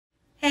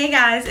Hey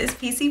guys, it's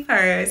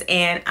Purrs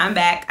and I'm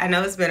back. I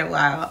know it's been a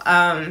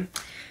while.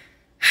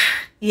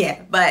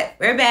 Yeah, but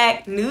we're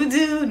back. New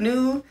do,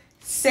 new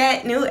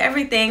set, new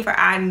everything for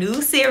our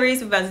new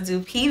series. We're about to do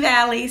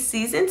P-Valley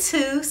Season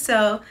 2.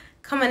 So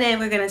come on in,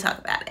 we're going to talk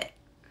about it.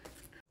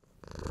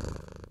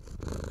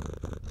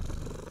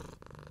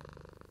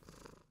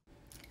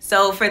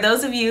 So for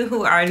those of you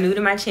who are new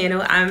to my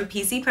channel, I'm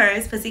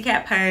Purrs,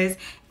 Pussycat Purrs,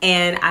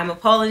 and I'm a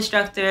pole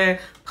instructor,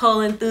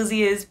 pole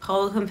enthusiast,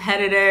 pole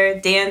competitor,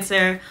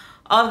 dancer,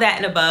 all of that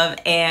and above.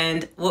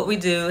 And what we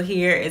do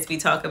here is we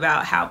talk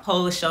about how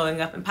pole is showing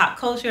up in pop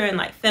culture and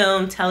like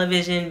film,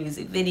 television,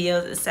 music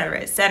videos, etc.,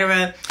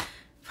 etc.,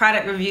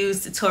 product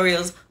reviews,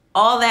 tutorials,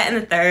 all that in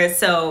the third.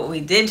 So we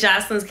did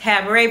Jocelyn's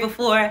Cabaret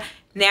before.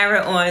 Now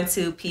we're on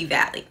to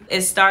P-Valley.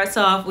 It starts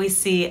off, we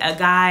see a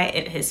guy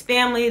and his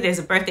family. There's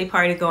a birthday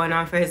party going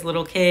on for his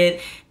little kid,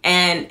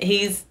 and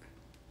he's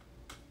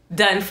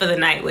done for the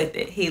night with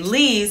it. He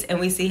leaves and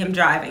we see him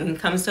driving. He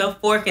comes to a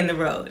fork in the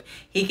road.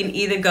 He can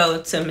either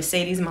go to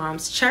Mercedes'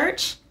 mom's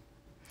church,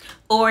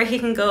 or he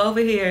can go over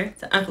here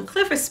to Uncle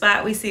Clifford's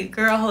spot. We see a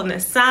girl holding a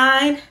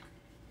sign,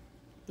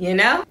 you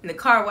know, and the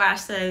car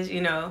wash says,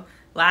 you know,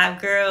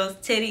 live girls,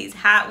 titties,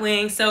 hot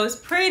wings. So it's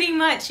pretty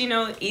much, you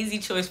know, easy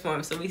choice for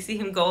him. So we see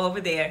him go over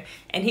there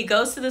and he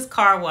goes to this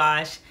car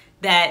wash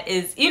that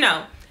is, you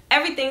know,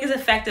 everything is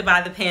affected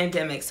by the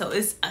pandemic. So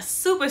it's a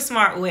super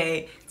smart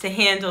way to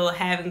handle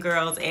having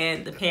girls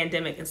and the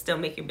pandemic and still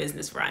make your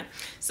business run.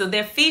 So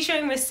they're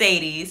featuring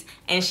Mercedes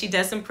and she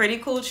does some pretty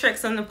cool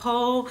tricks on the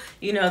pole.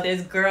 You know,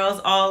 there's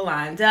girls all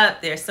lined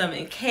up. There's some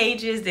in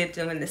cages. They're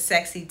doing the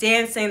sexy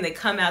dancing. They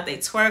come out, they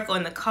twerk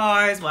on the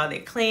cars while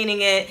they're cleaning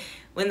it.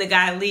 When the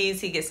guy leaves,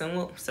 he gets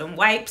some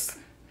wipes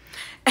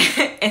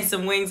and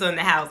some wings on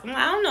the house.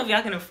 I don't know if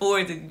y'all can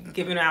afford to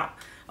give out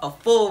a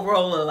full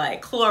roll of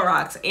like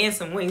Clorox and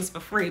some wings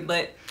for free,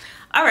 but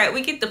all right,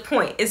 we get the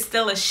point. It's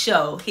still a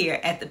show here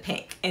at the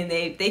Pink, and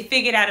they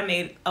figured out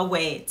a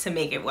way to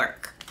make it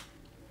work.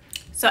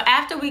 So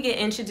after we get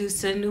introduced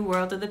to the new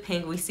world of the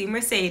Pink, we see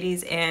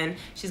Mercedes, and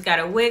she's got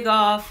a wig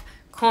off,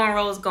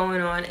 cornrows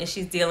going on, and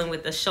she's dealing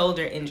with a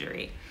shoulder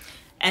injury.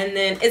 And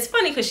then it's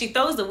funny because she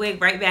throws the wig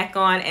right back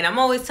on, and I'm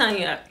always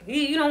telling you,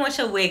 you don't want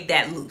your wig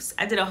that loose.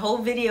 I did a whole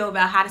video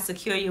about how to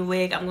secure your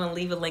wig. I'm going to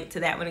leave a link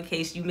to that one in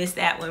case you missed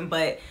that one.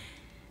 But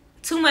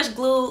too much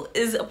glue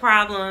is a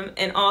problem,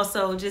 and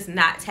also just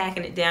not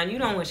tacking it down. You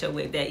don't want your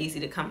wig that easy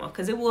to come off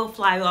because it will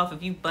fly off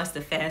if you bust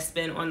a fast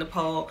spin on the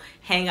pole,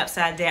 hang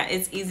upside down.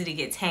 It's easy to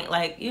get tanked.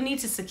 Like, you need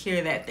to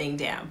secure that thing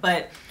down.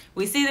 But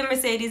we see that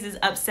Mercedes is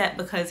upset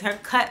because her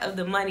cut of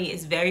the money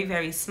is very,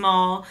 very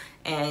small,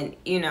 and,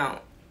 you know,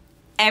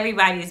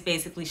 everybody is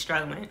basically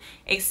struggling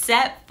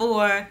except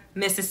for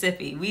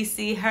Mississippi. We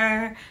see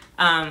her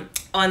on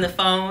the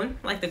phone,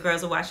 like the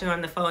girls are watching her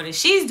on the phone, and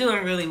she's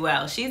doing really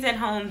well. She's at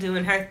home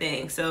doing her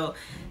thing. So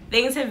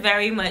things have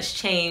very much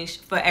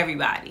changed for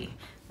everybody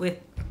with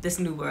this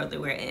new world that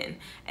we're in.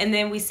 And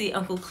then we see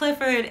Uncle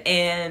Clifford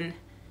and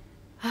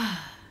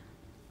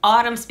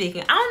Autumn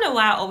speaking. I don't know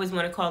why I always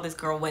want to call this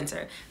girl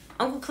Winter.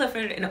 Uncle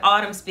Clifford and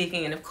Autumn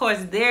speaking, and of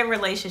course their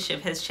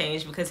relationship has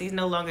changed because he's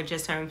no longer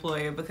just her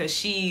employer, because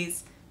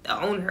she's the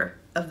owner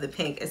of the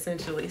Pink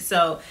essentially.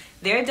 So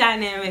their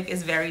dynamic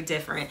is very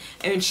different.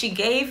 And she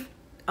gave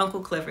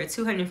Uncle Clifford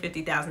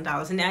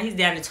 $250,000, and now he's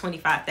down to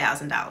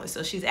 $25,000.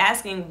 So she's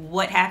asking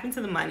what happened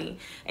to the money,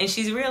 and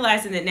she's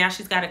realizing that now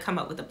she's got to come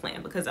up with a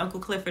plan because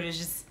Uncle Clifford is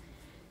just,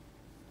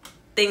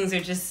 things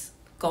are just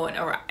going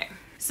awry.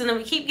 So then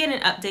we keep getting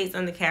updates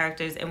on the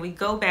characters, and we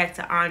go back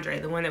to Andre,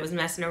 the one that was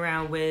messing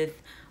around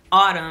with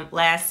Autumn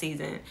last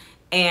season.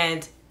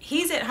 And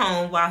he's at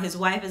home while his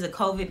wife is a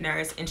COVID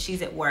nurse and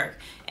she's at work.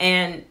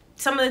 And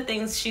some of the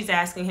things she's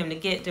asking him to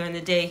get during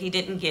the day, he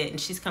didn't get.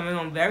 And she's coming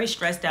home very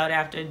stressed out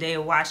after a day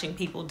of watching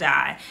people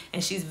die.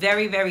 And she's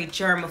very, very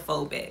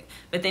germophobic.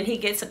 But then he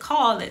gets a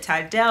call that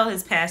Tydell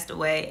has passed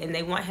away and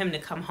they want him to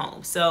come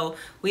home. So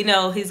we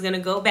know he's going to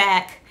go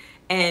back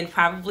and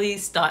probably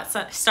start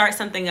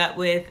something up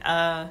with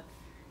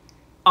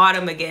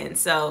Autumn again.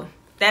 So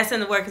that's in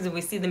the works, and we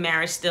see the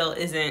marriage still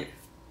isn't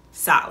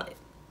solid.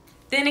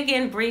 Then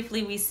again,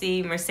 briefly, we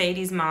see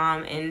Mercedes'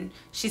 mom, and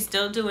she's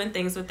still doing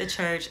things with the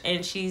church,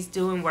 and she's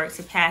doing work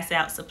to pass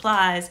out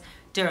supplies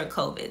during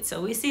COVID.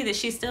 So we see that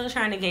she's still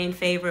trying to gain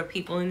favor of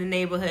people in the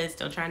neighborhood,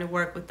 still trying to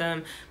work with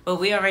them, but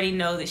we already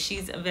know that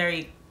she's a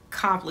very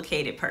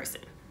complicated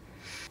person.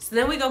 So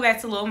then we go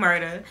back to Lil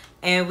Murda,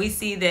 and we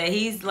see that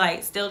he's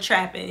like still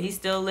trapping. He's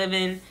still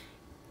living,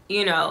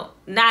 you know,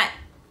 not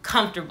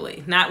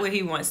comfortably, not where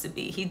he wants to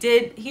be. He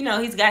did, you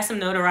know, he's got some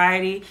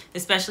notoriety,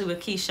 especially with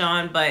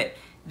Keyshawn, but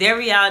their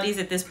realities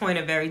at this point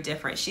are very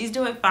different. She's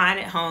doing fine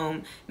at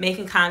home,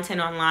 making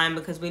content online,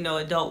 because we know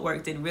adult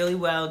work did really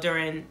well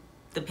during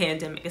the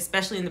pandemic,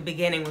 especially in the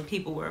beginning when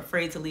people were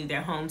afraid to leave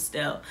their homes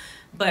still.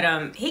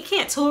 But he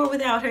can't tour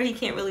without her. He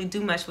can't really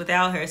do much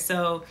without her.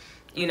 So,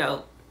 you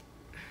know,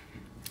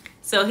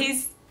 so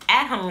he's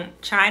at home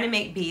trying to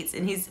make beats,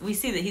 and we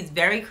see that he's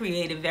very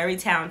creative, very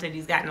talented.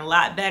 He's gotten a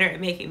lot better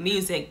at making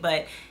music,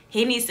 but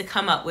he needs to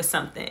come up with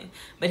something.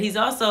 But he's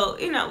also,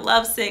 you know,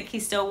 lovesick. He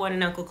still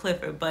wanted Uncle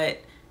Clifford,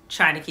 but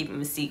trying to keep him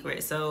a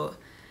secret. So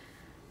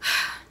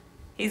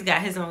he's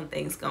got his own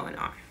things going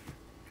on.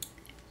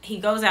 He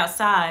goes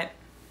outside.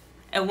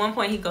 At one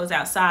point he goes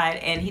outside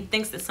and he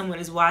thinks that someone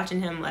is watching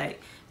him, like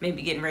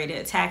maybe getting ready to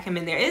attack him,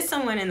 and there is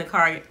someone in the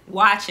car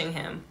watching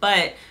him,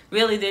 but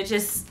really they're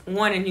just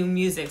wanting new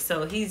music,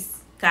 so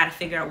he's got to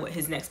figure out what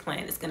his next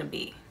plan is going to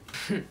be.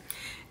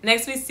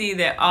 Next we see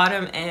that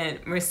Autumn and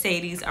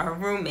Mercedes are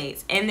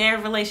roommates, and their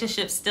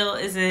relationship still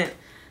isn't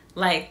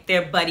like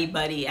they're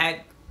buddy-buddy.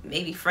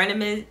 Maybe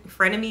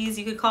frenemies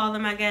you could call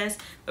them, I guess.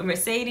 But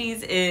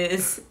Mercedes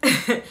is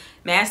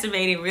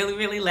masturbating really,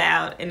 really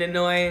loud and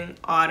annoying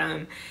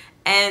Autumn.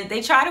 And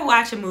they try to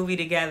watch a movie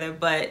together,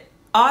 but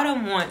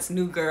Autumn wants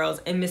new girls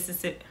in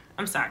Mississippi.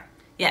 I'm sorry.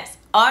 Yes,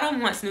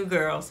 Autumn wants new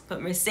girls,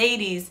 but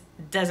Mercedes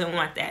doesn't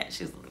want that.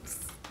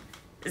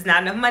 There's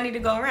not enough money to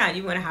go around.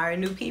 You want to hire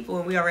new people,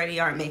 and we already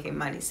aren't making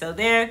money. So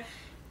they're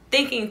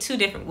thinking two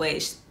different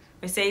ways.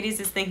 Mercedes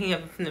is thinking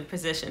of it from the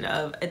position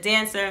of a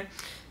dancer,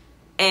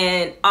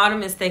 and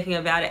Autumn is thinking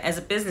about it as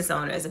a business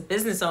owner. As a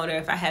business owner,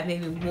 if I have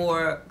maybe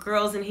more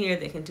girls in here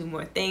that can do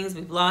more things,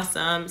 we've lost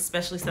some,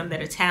 especially some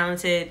that are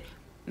talented,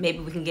 maybe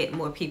we can get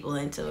more people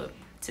in to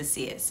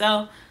see it.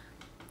 So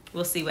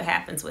we'll see what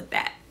happens with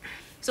that.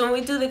 So when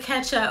we do the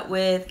catch up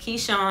with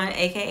Keyshawn,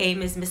 aka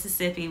Miss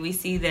Mississippi, we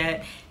see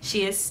that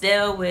she is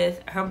still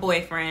with her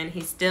boyfriend.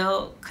 He's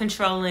still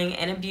controlling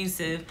and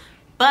abusive,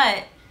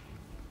 but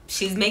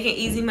she's making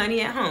easy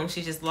money at home.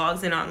 She just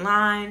logs in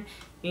online.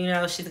 You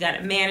know, she's got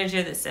a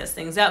manager that sets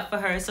things up for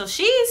her. So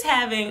she's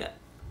having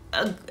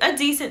a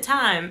decent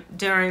time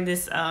during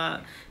this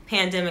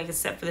pandemic,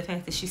 except for the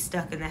fact that she's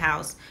stuck in the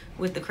house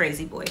with the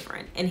crazy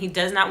boyfriend, and he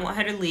does not want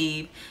her to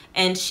leave.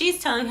 And she's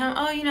telling him,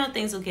 oh, you know,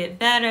 things will get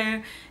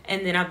better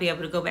and then I'll be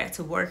able to go back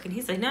to work. And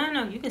he's like,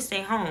 no, you can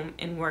stay home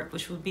and work,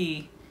 which would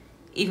be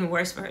even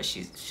worse for her.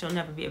 She'll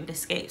never be able to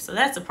escape. So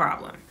that's a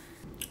problem.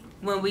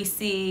 When we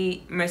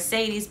see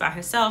Mercedes by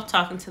herself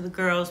talking to the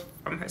girls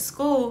from her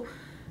school,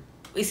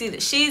 we see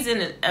that she's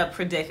in a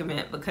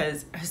predicament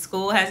because her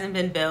school hasn't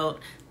been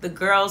built. The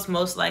girls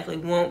most likely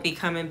won't be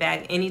coming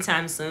back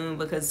anytime soon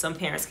because some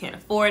parents can't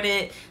afford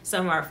it.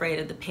 Some are afraid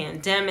of the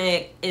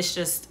pandemic. It's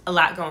just a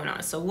lot going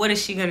on. So what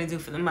is she going to do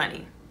for the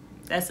money?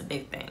 That's a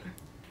big thing.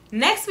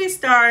 Next, we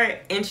start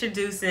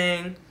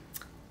introducing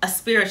a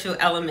spiritual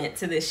element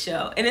to this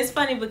show. And it's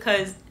funny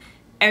because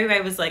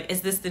everybody was like,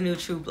 is this the new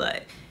True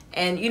Blood?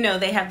 And, you know,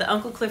 they have the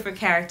Uncle Clifford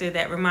character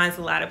that reminds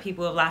a lot of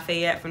people of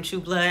Lafayette from True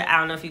Blood. I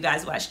don't know if you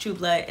guys watched True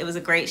Blood. It was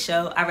a great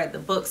show. I read the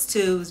books,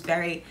 too. It was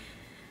very...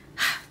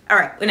 All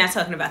right, we're not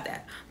talking about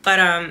that. But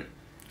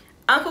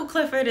Uncle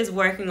Clifford is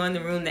working on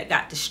the room that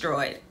got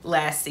destroyed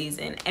last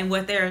season. And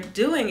what they're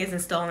doing is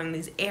installing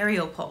these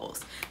aerial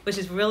poles, which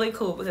is really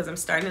cool because I'm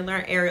starting to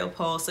learn aerial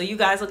poles. So you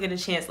guys will get a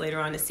chance later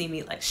on to see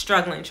me like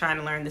struggling trying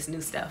to learn this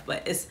new stuff.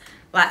 But it's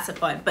lots of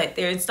fun. But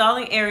they're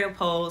installing aerial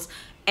poles.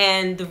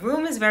 And the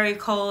room is very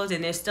cold,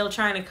 and they're still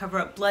trying to cover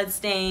up blood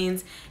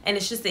stains, and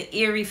it's just an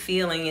eerie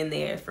feeling in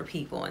there for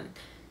people. And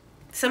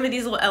some of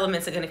these little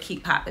elements are going to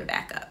keep popping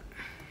back up.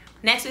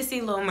 Next, we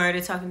see Lil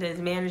Murda talking to his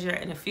manager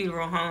in a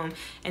funeral home,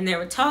 and they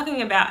were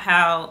talking about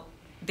how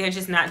they're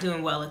just not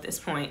doing well at this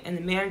point. And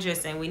the manager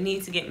is saying, we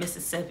need to get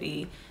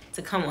Mississippi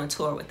to come on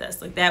tour with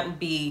us. Like, that would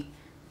be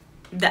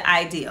the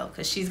ideal,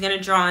 because she's going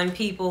to draw in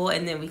people,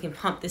 and then we can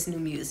pump this new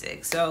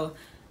music. So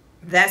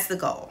that's the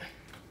goal.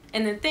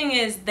 And the thing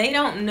is, they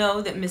don't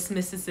know that Miss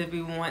Mississippi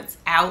wants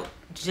out,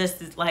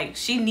 just as like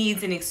she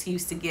needs an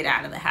excuse to get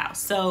out of the house.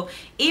 So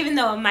even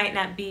though it might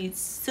not be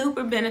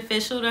super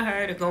beneficial to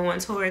her to go on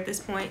tour at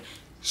this point,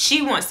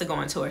 she wants to go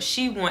on tour.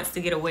 She wants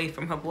to get away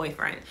from her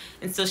boyfriend.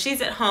 And so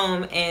she's at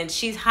home and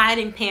she's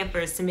hiding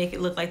Pampers to make it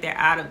look like they're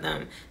out of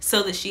them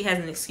so that she has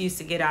an excuse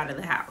to get out of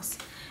the house.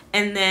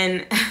 And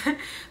then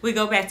we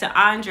go back to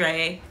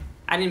Andre.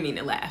 I didn't mean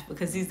to laugh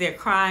because he's there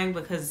crying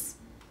because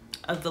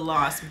of the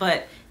loss,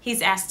 but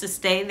he's asked to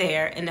stay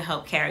there and to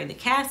help carry the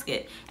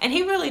casket, and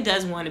he really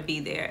does want to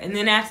be there. And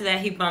then after that,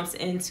 he bumps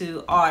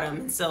into Autumn,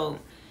 and so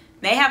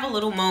they have a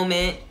little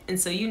moment, and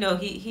so you know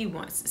he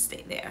wants to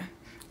stay there.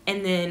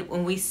 And then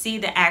when we see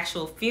the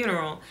actual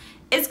funeral,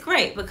 it's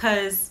great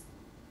because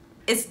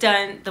it's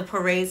done the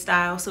parade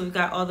style. So we've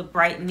got all the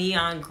bright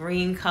neon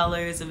green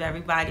colors of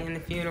everybody in the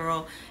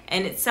funeral,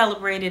 and it's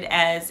celebrated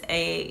as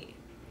a,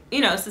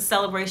 you know, it's a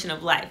celebration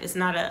of life. It's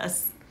not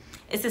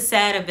it's a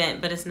sad event,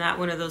 but it's not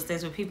one of those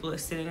things where people are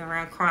sitting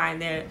around crying.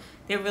 They're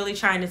really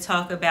trying to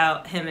talk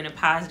about him in a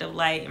positive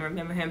light and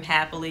remember him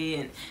happily,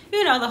 and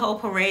you know, the whole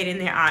parade in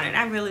their honor. And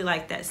I really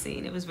liked that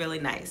scene. It was really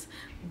nice.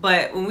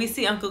 But when we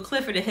see Uncle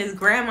Clifford and his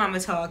grandmama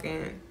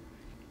talking,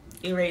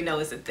 you already know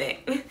it's a thing.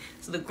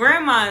 So the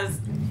grandma's,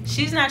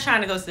 she's not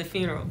trying to go to the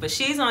funeral, but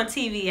she's on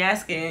TV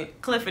asking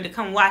Clifford to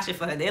come watch it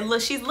for her.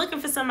 She's looking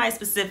for somebody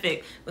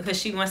specific because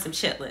she wants some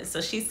chitlins. So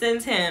she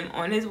sends him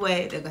on his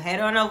way to go head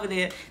on over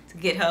there to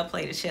get her a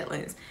plate of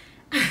chitlins.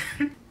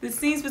 The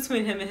scenes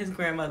between him and his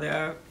grandmother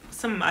are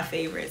some of my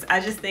favorites. I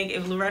just think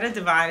if Loretta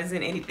Devine is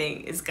in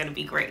anything, it's gonna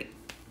be great.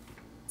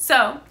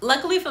 So,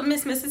 luckily for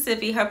Miss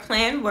Mississippi, her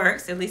plan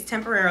works, at least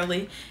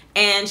temporarily,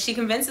 and she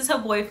convinces her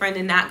boyfriend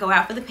to not go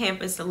out for the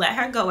Pampers, to let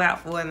her go out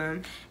for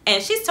them.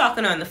 And she's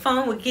talking on the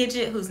phone with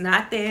Gidget, who's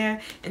not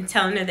there, and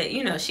telling her that,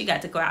 you know, she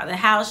got to go out of the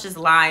house, just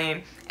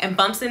lying, and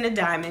bumps into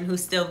Diamond,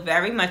 who's still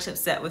very much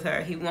upset with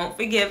her. He won't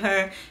forgive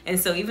her, and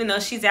so even though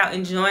she's out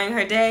enjoying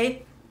her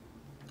day,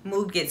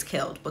 Mood gets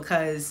killed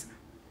because,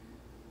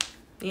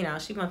 you know,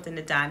 she bumped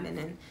into Diamond,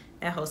 and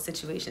that whole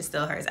situation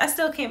still hurts. I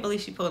still can't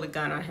believe she pulled a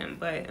gun on him,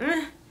 but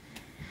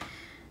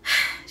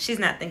she's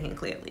not thinking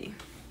clearly.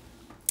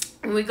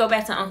 When we go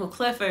back to Uncle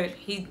Clifford,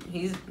 he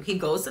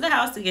goes to the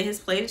house to get his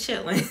plate of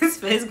chitlins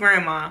for his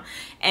grandma,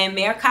 and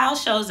Mayor Kyle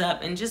shows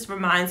up and just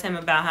reminds him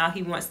about how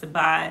he wants to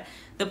buy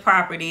the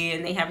property,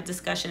 and they have a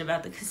discussion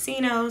about the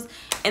casinos,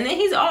 and then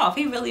he's off.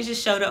 He really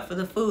just showed up for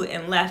the food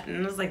and left,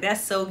 and it was like,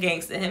 that's so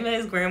gangster. Him and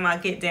his grandma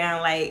get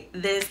down like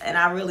this, and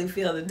I really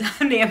feel the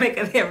dynamic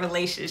of their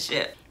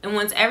relationship. And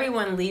once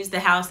everyone leaves the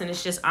house and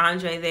it's just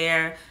Andre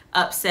there,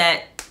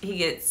 upset, he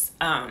gets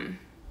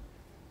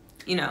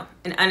you know,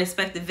 an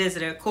unexpected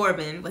visitor,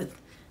 Corbin,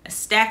 with a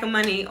stack of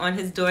money on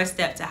his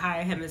doorstep to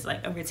hire him as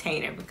like a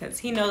retainer, because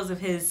he knows of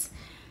his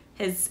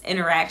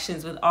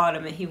interactions with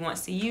Autumn, and he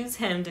wants to use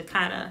him to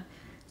kind of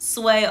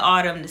sway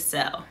Autumn to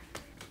sell.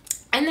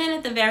 And then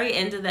at the very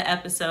end of the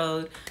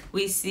episode,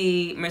 we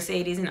see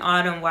Mercedes and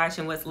Autumn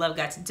watching What's Love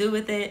Got to Do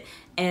with It,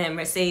 and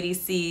Mercedes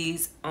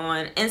sees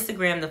on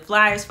Instagram the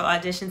flyers for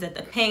auditions at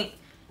the Pink.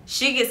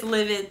 She gets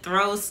livid,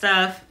 throws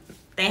stuff.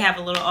 They have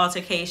a little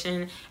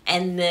altercation,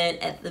 and then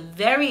at the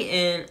very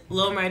end,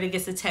 Lil Murda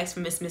gets a text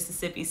from Miss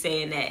Mississippi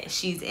saying that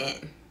she's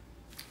in.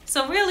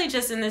 So really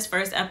just in this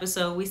first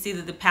episode, we see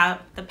that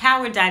the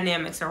power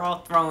dynamics are all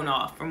thrown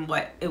off from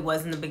what it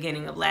was in the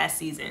beginning of last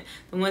season.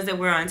 The ones that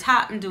were on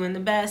top and doing the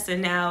best are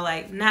now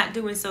like not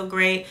doing so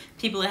great.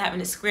 People are having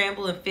to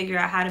scramble and figure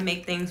out how to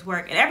make things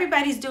work, and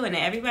everybody's doing it.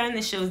 Everybody in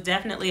the show is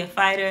definitely a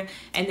fighter,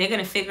 and they're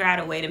gonna figure out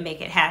a way to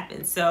make it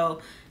happen. So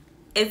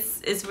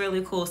it's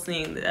really cool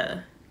seeing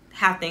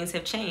how things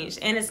have changed,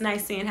 and it's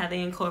nice seeing how they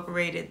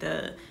incorporated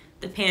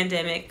the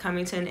pandemic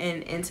coming to an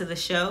end into the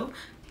show.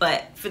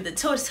 But for the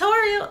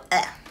tutorial,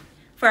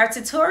 for our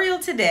tutorial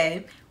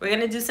today, we're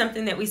gonna do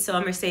something that we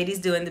saw Mercedes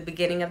do in the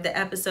beginning of the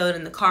episode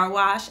in the car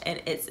wash, and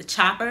it's a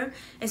chopper.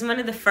 It's one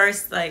of the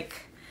first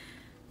like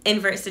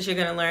inverts that you're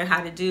gonna learn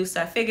how to do,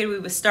 so I figured we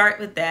would start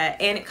with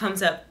that, and it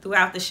comes up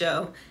throughout the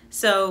show.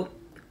 So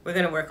we're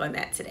gonna work on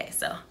that today.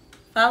 So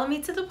follow me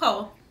to the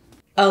pole.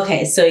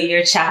 Okay, so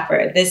your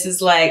chopper. This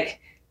is like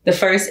the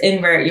first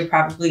invert you're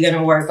probably going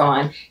to work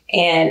on,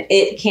 and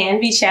it can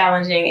be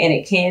challenging and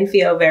it can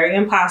feel very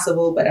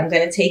impossible, but I'm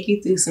going to take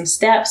you through some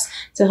steps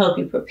to help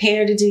you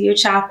prepare to do your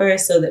chopper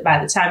so that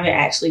by the time you're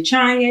actually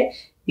trying it,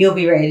 you'll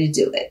be ready to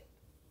do it.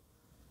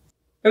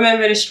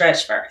 Remember to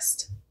stretch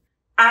first.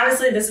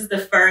 Honestly, this is the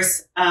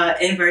first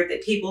invert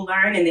that people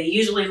learn, and they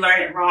usually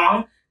learn it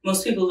wrong.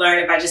 Most people learn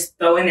it by just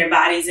throwing their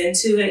bodies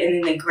into it, and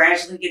then they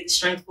gradually get the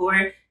strength for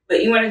it.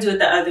 But you want to do it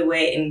the other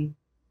way and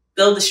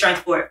build the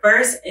strength for it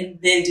first and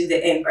then do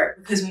the invert.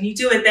 Because when you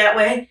do it that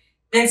way,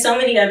 then so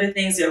many other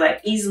things are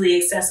like easily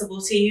accessible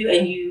to you,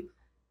 and you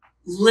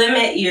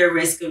limit your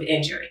risk of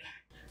injury.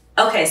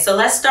 Okay, so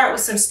let's start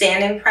with some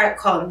standing prep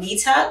called knee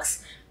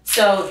tucks.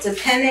 So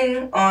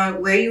depending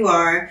on where you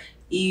are,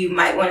 you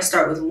might want to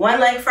start with one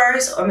leg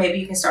first, or maybe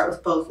you can start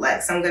with both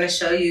legs. So I'm going to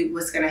show you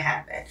what's going to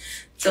happen.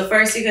 So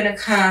first you're going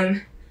to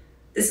come,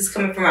 this is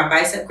coming from our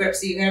bicep grip.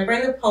 So you're going to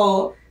bring the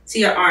pole to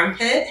your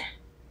armpit.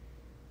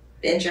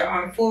 Bend your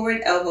arm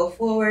forward, elbow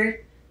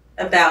forward,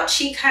 about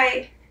cheek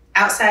height.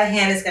 Outside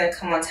hand is going to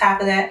come on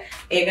top of that.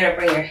 And you're going to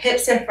bring your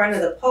hips in front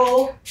of the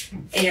pole,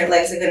 and your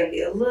legs are going to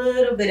be a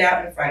little bit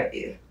out in front of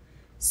you.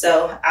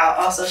 So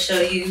I'll also show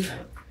you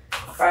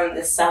from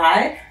the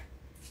side.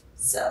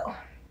 So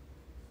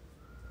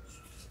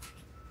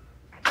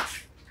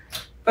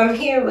from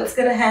here, what's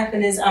going to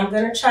happen is I'm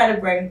going to try to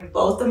bring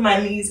both of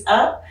my knees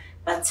up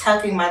by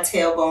tucking my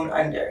tailbone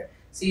under.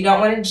 So you don't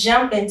want to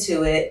jump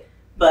into it,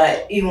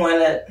 but you want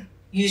to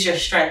use your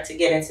strength to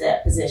get into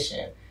that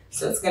position.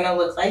 So it's going to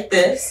look like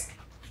this.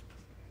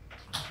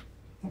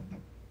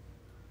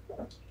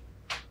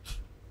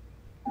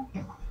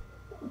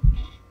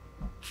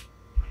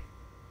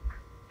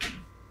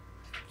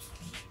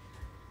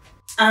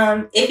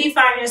 If you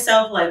find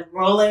yourself like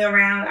rolling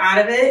around out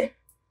of it,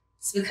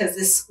 it's because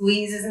the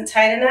squeeze isn't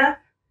tight enough.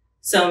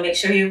 So make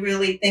sure you're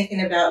really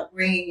thinking about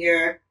bringing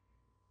your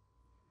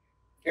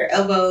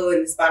elbow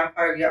and this bottom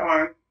part of your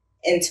arm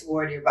in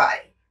toward your body.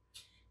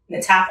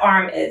 And the top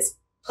arm is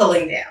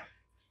pulling down.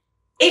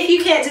 If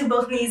you can't do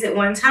both knees at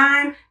one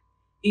time,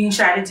 you can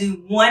try to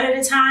do one at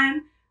a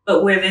time,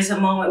 but where there's a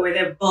moment where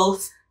they're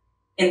both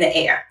in the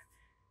air.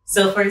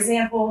 So for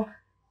example,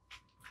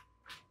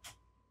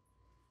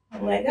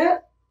 one leg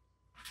up,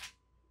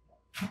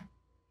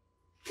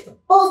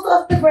 both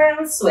off the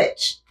ground,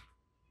 switch.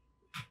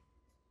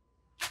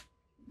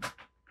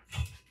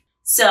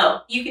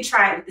 So you could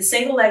try it with the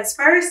single legs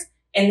first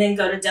and then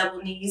go to double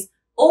knees,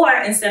 Or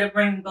instead of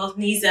bringing both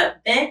knees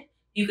up bent,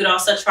 you could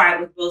also try it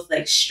with both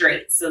legs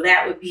straight. So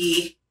that would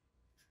be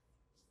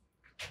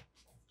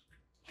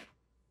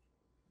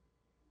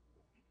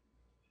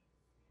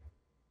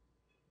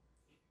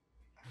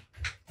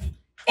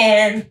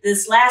and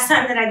this last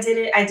time that I did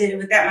it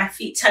without my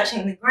feet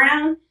touching the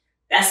ground.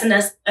 That's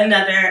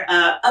another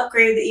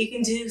upgrade that you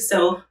can do.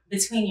 So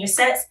between your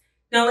sets,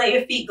 don't let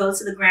your feet go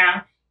to the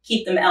ground.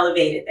 Keep them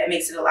elevated. That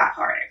makes it a lot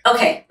harder.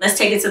 Okay, let's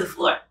take it to the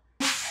floor.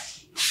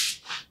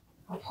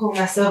 I'll pull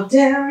myself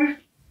down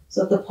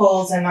so the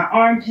pole's in my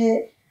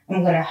armpit.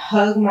 I'm gonna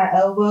hug my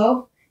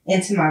elbow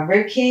into my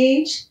rib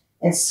cage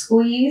and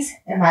squeeze,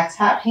 and my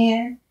top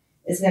hand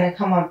is gonna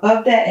come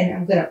above that, and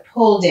I'm gonna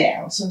pull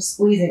down. So I'm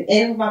squeezing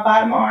in with my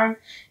bottom arm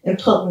and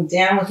pulling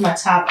down with my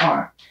top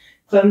arm.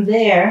 From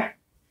there,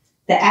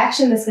 the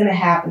action that's gonna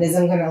happen is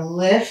I'm gonna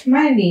lift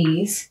my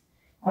knees,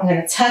 I'm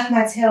gonna tuck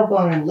my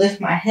tailbone and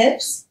lift my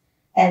hips,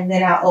 and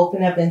then I'll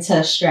open up into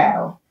a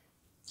straddle.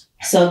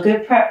 So a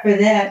good prep for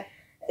that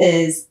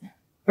is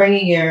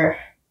bringing your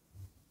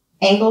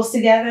ankles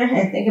together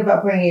and think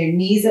about bringing your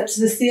knees up to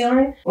the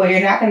ceiling. What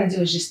you're not going to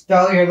do is just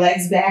throw your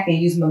legs back and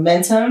use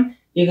momentum.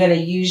 You're going to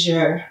use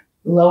your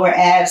lower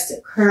abs to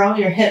curl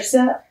your hips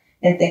up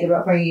and think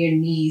about bringing your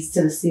knees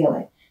to the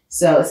ceiling.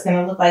 So it's going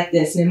to look like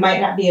this, and it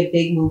might not be a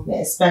big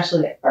movement,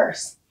 especially at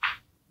first.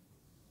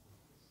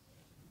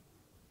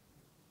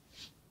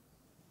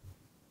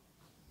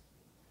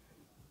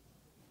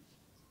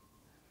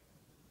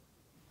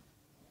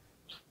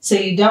 So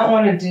you don't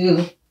want to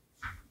do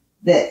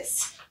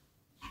this,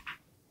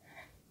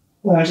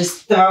 where I'm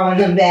just throwing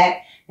them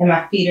back and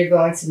my feet are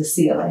going to the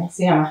ceiling.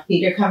 See how my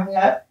feet are coming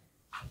up?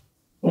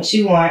 What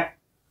you want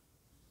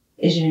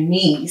is your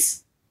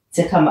knees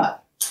to come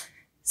up.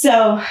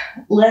 So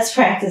let's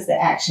practice the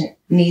action.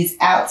 Knees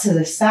out to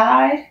the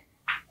side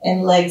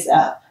and legs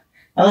up.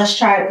 Now let's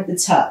try it with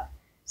the tuck.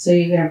 So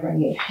you're going to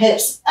bring your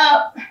hips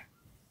up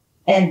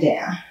and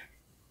down.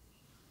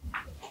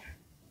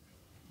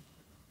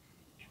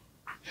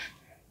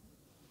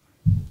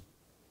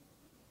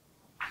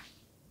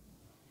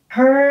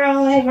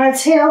 Curling my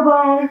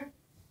tailbone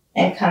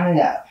and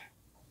coming up.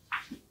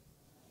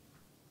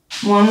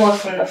 One more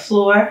from the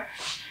floor.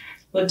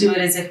 We'll do it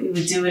as if we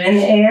would do it in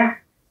the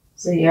air.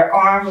 So your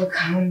arm will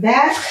come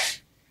back,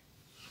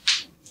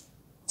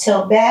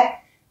 tilt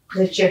back,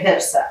 lift your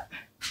hips up.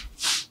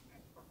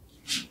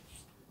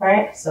 All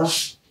right, so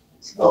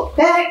tilt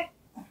back,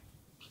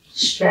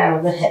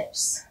 straddle the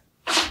hips.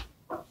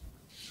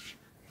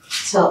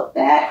 Tilt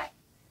back,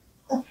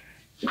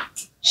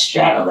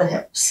 straddle the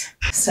hips.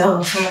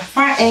 So from a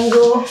front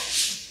angle,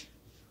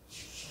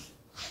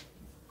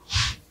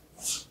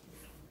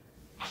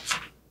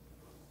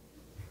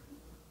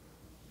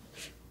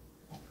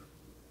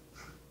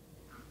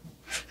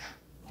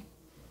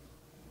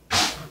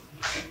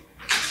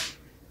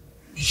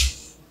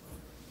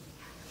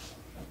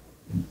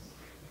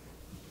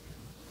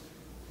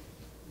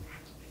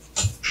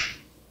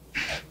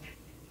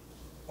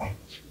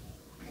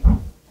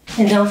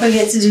 and don't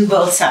forget to do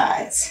both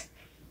sides.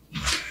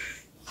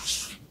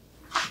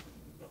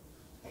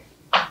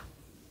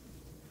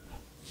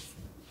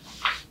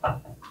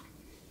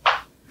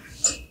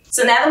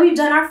 So now that we've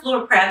done our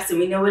floor preps and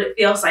we know what it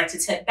feels like to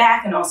tip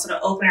back and also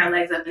to open our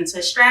legs up into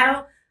a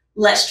straddle,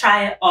 let's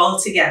try it all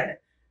together.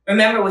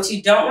 Remember, what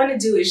you don't want to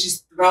do is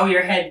just throw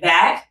your head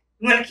back.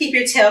 You want to keep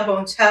your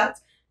tailbone tucked,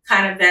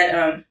 kind of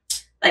that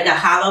like a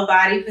hollow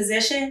body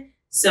position.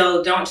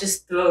 So don't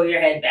just throw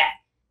your head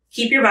back.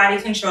 Keep your body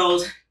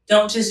controlled.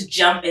 Don't just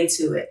jump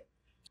into it.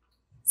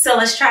 So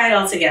let's try it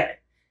all together.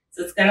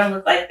 So it's gonna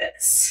look like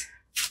this.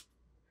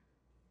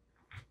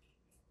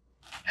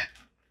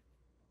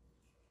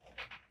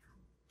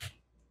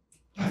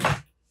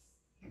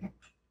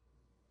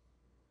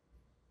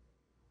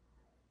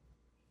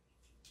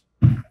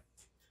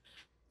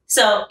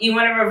 So you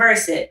want to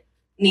reverse it.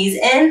 Knees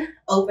in,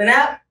 open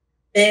up,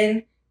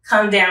 then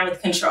come down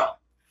with control.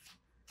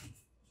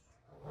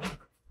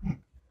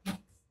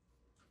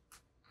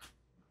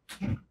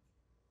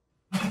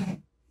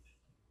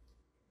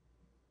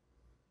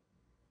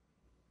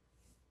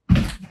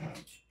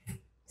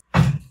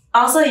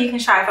 Also, you can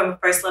try from a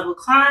first level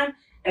climb,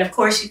 and of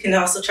course you can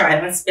also try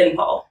it on spin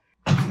pole.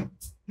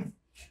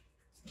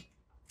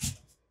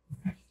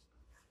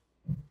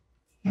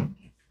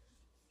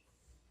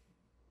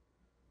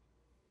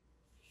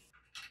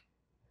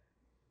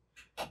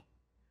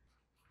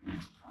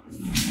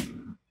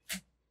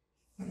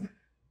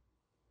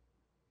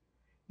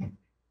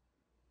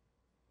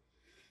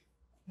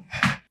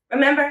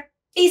 Remember,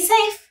 be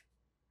safe.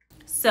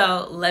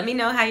 So let me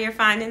know how you're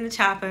finding the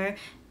chopper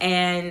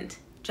and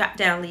drop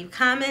down, leave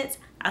comments.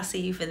 I'll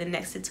see you for the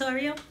next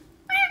tutorial.